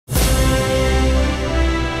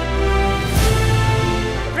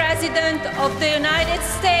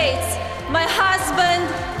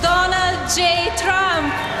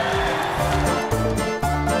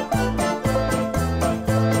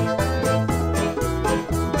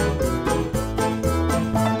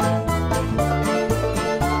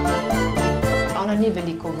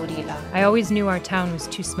I always knew our town was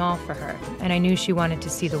too small for her, and I knew she wanted to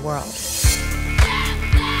see the world.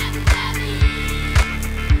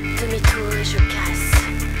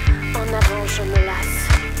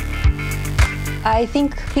 I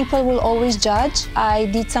think people will always judge. I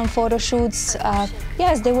did some photo shoots.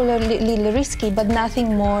 Yes, they were a little risky, but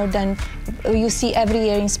nothing more than you see every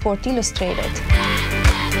year in Sport Illustrated.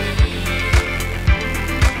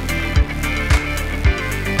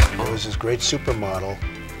 There was this great supermodel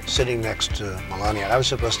sitting next to Melania. I was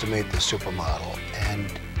supposed to meet the supermodel,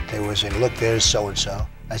 and they were saying, look, there's so-and-so.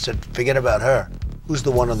 I said, forget about her. Who's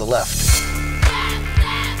the one on the left?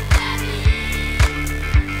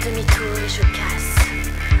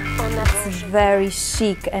 It's very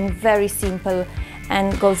chic and very simple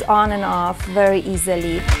and goes on and off very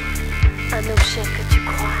easily.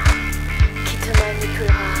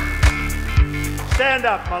 Stand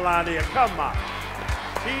up, Melania, come on.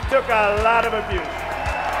 She took a lot of abuse.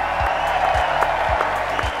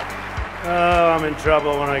 Oh, I'm in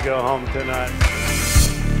trouble when I go home tonight.